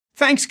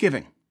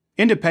Thanksgiving,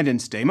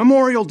 Independence Day,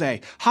 Memorial Day.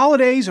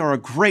 Holidays are a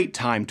great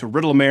time to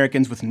riddle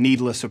Americans with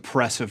needless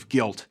oppressive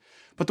guilt.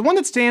 But the one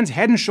that stands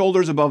head and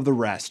shoulders above the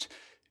rest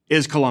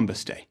is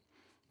Columbus Day.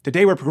 The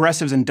day where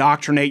progressives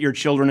indoctrinate your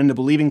children into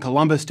believing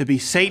Columbus to be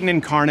Satan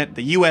incarnate,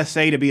 the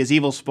USA to be his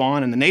evil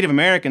spawn, and the Native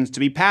Americans to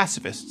be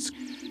pacifists.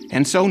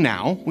 And so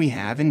now we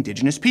have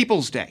Indigenous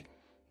Peoples Day.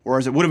 Or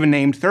as it would have been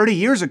named 30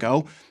 years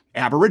ago,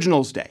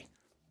 Aboriginals Day.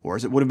 Or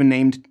as it would have been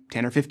named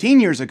 10 or 15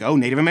 years ago,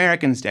 Native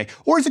Americans Day.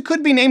 Or as it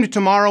could be named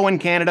tomorrow in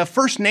Canada,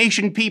 First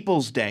Nation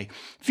Peoples Day.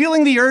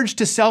 Feeling the urge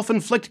to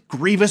self-inflict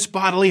grievous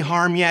bodily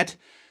harm yet?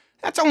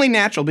 That's only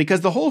natural because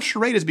the whole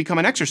charade has become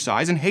an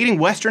exercise in hating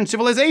Western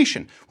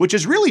civilization, which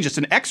is really just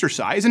an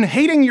exercise in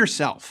hating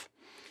yourself.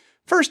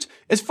 First,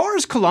 as far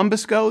as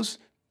Columbus goes,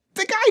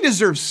 the guy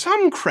deserves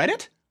some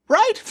credit,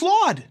 right?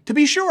 Flawed, to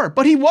be sure,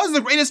 but he was the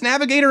greatest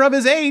navigator of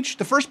his age,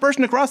 the first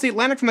person to cross the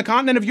Atlantic from the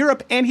continent of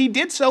Europe, and he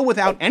did so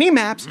without any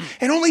maps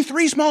and only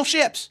 3 small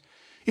ships.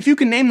 If you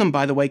can name them,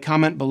 by the way,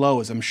 comment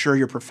below, as I'm sure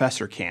your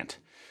professor can't.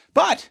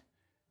 But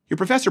your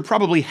professor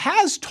probably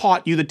has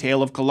taught you the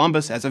tale of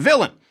Columbus as a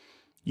villain,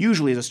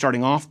 usually as a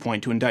starting off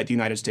point to indict the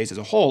United States as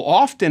a whole,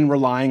 often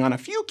relying on a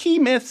few key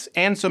myths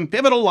and some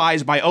pivotal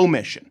lies by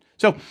omission.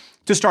 So,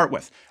 to start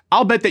with,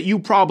 I'll bet that you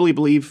probably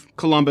believe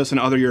Columbus and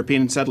other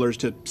European settlers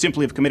to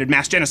simply have committed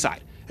mass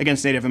genocide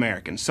against Native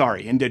Americans,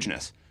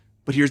 indigenous.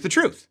 But here's the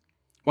truth.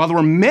 While there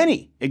were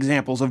many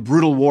examples of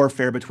brutal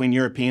warfare between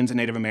Europeans and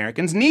Native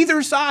Americans,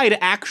 neither side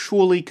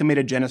actually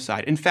committed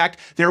genocide. In fact,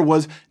 there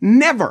was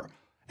never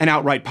an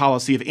outright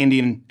policy of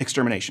Indian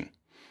extermination.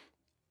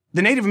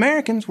 The Native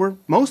Americans were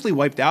mostly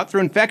wiped out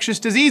through infectious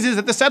diseases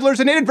that the settlers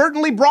had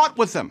inadvertently brought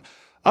with them.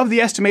 Of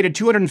the estimated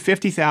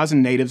 250,000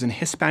 natives in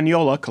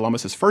Hispaniola,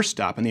 Columbus's first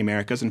stop in the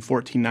Americas in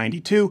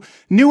 1492,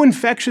 new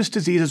infectious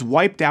diseases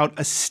wiped out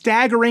a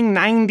staggering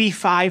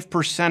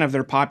 95% of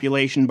their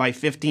population by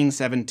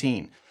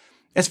 1517.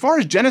 As far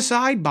as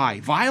genocide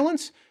by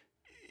violence,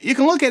 you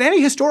can look at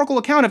any historical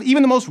account of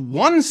even the most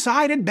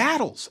one-sided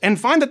battles and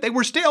find that they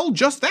were still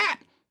just that,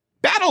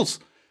 battles.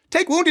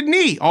 Take Wounded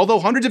Knee, although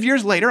hundreds of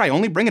years later, I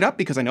only bring it up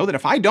because I know that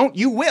if I don't,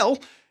 you will.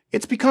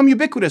 It's become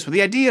ubiquitous with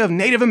the idea of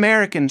Native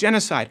American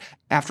genocide.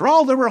 After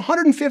all, there were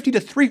 150 to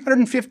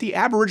 350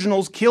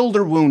 Aboriginals killed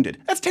or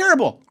wounded. That's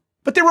terrible.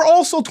 But there were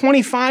also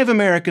 25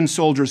 American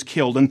soldiers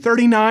killed and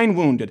 39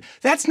 wounded.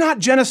 That's not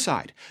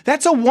genocide.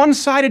 That's a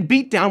one-sided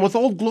beatdown with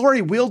Old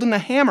Glory wielding the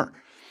hammer.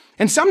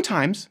 And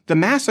sometimes the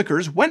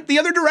massacres went the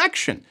other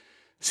direction.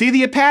 See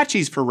the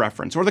Apaches for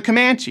reference, or the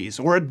Comanches,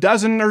 or a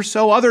dozen or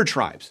so other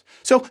tribes.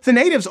 So the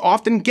natives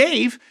often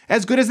gave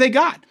as good as they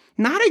got.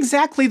 Not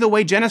exactly the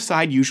way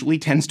genocide usually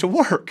tends to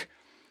work.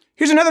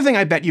 Here's another thing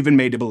I bet you've been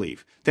made to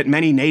believe. That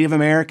many Native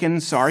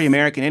Americans,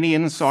 American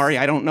Indians,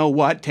 I don't know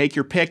what, take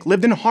your pick,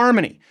 lived in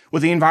harmony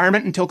with the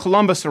environment until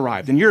Columbus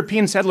arrived and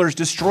European settlers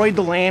destroyed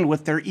the land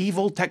with their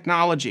evil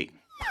technology.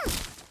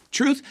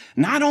 Truth,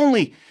 not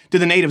only did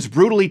the natives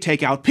brutally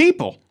take out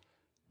people,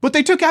 but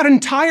they took out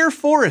entire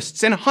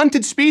forests and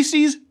hunted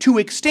species to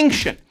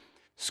extinction.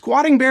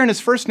 Squatting Bear and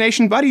his First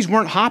Nation buddies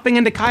weren't hopping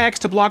into kayaks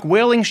to block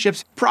whaling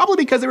ships, probably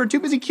because they were too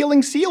busy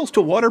killing seals to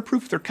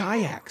waterproof their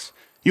kayaks.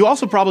 You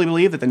also probably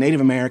believe that the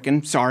Native American,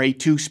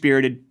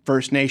 two-spirited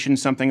First Nation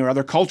something or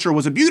other culture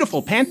was a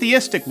beautiful,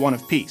 pantheistic one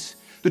of peace.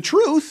 The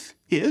truth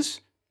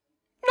is,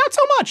 not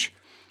so much.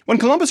 When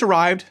Columbus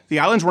arrived, the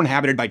islands were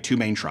inhabited by 2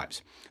 main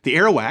tribes. The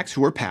Arawaks,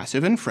 who were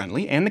passive and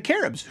friendly, and the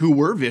Caribs, who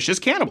were vicious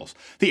cannibals.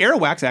 The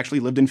Arawaks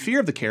actually lived in fear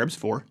of the Caribs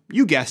for,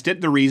 you guessed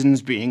it, the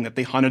reasons being that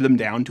they hunted them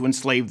down to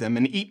enslave them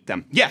and eat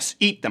them. Yes,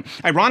 eat them.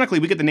 Ironically,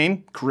 we get the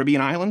name Caribbean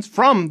Islands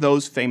from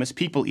those famous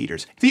people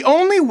eaters. The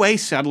only way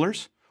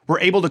settlers were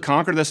able to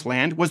conquer this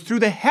land was through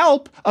the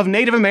help of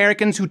Native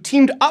Americans who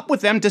teamed up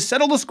with them to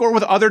settle the score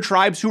with other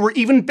tribes who were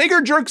even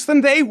bigger jerks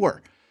than they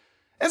were.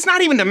 That's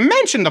not even to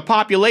mention the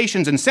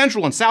populations in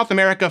Central and South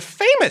America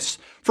famous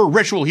for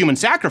ritual human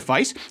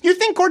sacrifice. You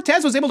think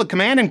Cortez was able to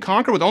command and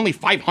conquer with only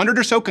 500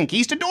 or so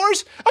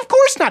conquistadors? Of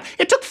course not.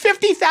 It took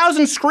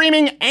 50,000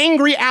 screaming,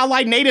 angry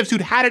allied natives who'd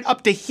had it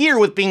up to here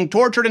with being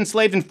tortured,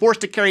 enslaved, and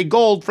forced to carry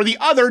gold for the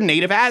other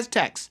native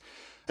Aztecs.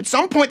 At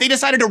some point, they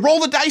decided to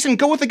roll the dice and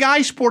go with the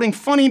guys sporting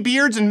funny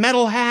beards and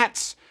metal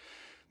hats.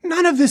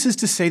 None of this is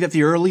to say that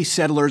the early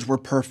settlers were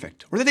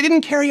perfect, or that they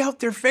didn't carry out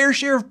their fair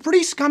share of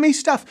pretty scummy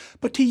stuff,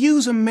 but to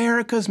use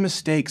America's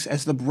mistakes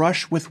as the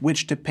brush with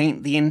which to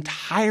paint the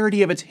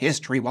entirety of its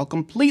history while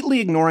completely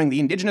ignoring the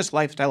indigenous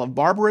lifestyle of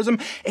barbarism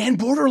and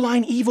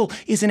borderline evil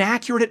is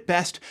inaccurate at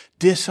best,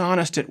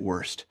 dishonest at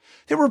worst.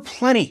 There were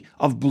plenty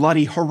of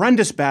bloody,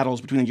 horrendous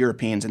battles between the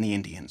Europeans and the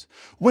Indians.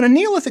 When a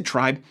Neolithic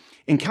tribe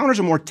encounters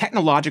a more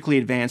technologically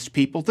advanced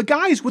people, the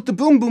guys with the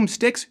boom-boom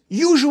sticks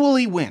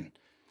usually win.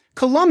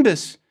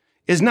 Columbus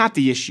is not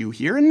the issue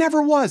here and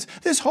never was.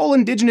 This whole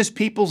Indigenous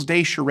Peoples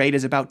Day charade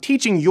is about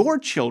teaching your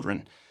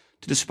children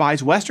to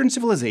despise Western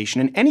civilization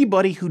and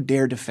anybody who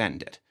dare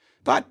defend it.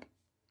 But,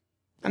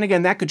 and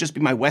again, that could just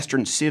be my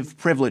Western civ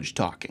privilege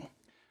talking.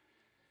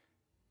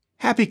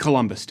 Happy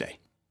Columbus Day.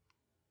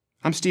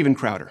 I'm Stephen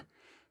Crowder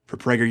for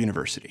Prager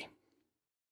University.